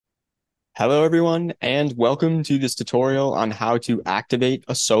Hello everyone, and welcome to this tutorial on how to activate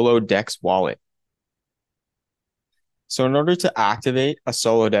a Solo Dex wallet. So in order to activate a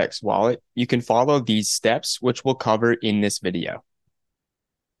Solo Dex wallet, you can follow these steps, which we'll cover in this video.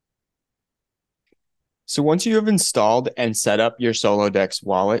 So once you have installed and set up your Solo Dex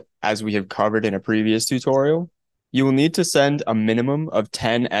wallet, as we have covered in a previous tutorial, you will need to send a minimum of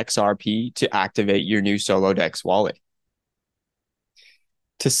 10 XRP to activate your new Solo Dex wallet.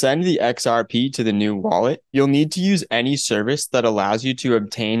 To send the XRP to the new wallet, you'll need to use any service that allows you to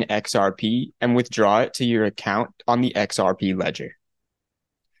obtain XRP and withdraw it to your account on the XRP Ledger.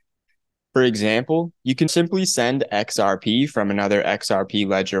 For example, you can simply send XRP from another XRP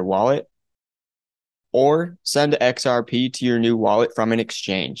Ledger wallet or send XRP to your new wallet from an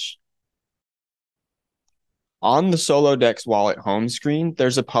exchange. On the Solo Dex wallet home screen,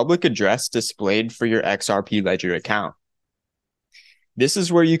 there's a public address displayed for your XRP Ledger account. This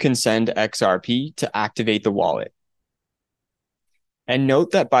is where you can send XRP to activate the wallet. And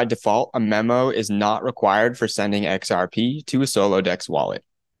note that by default, a memo is not required for sending XRP to a Solo Dex wallet.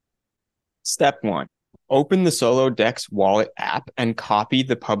 Step 1. Open the Solo Dex Wallet app and copy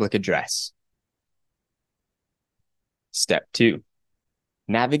the public address. Step 2.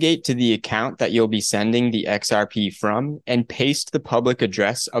 Navigate to the account that you'll be sending the XRP from and paste the public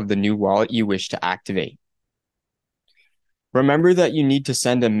address of the new wallet you wish to activate. Remember that you need to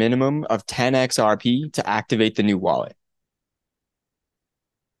send a minimum of 10 XRP to activate the new wallet.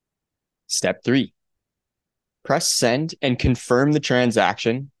 Step 3. Press send and confirm the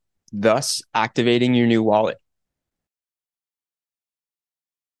transaction, thus activating your new wallet.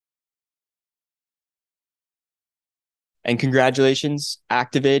 And congratulations,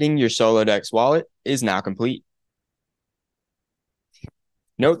 activating your Solo Dex wallet is now complete.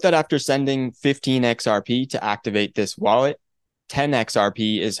 Note that after sending 15 XRP to activate this wallet, 10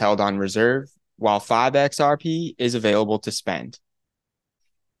 XRP is held on reserve, while 5 XRP is available to spend.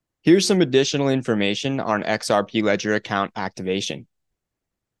 Here's some additional information on XRP Ledger account activation.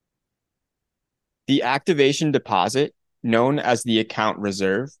 The activation deposit, known as the account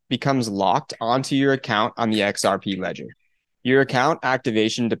reserve, becomes locked onto your account on the XRP Ledger. Your account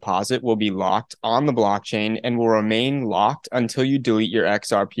activation deposit will be locked on the blockchain and will remain locked until you delete your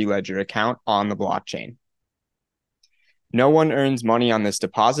XRP Ledger account on the blockchain. No one earns money on this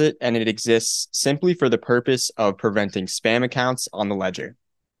deposit, and it exists simply for the purpose of preventing spam accounts on the ledger.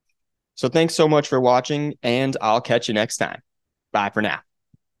 So thanks so much for watching, and I'll catch you next time. Bye for now.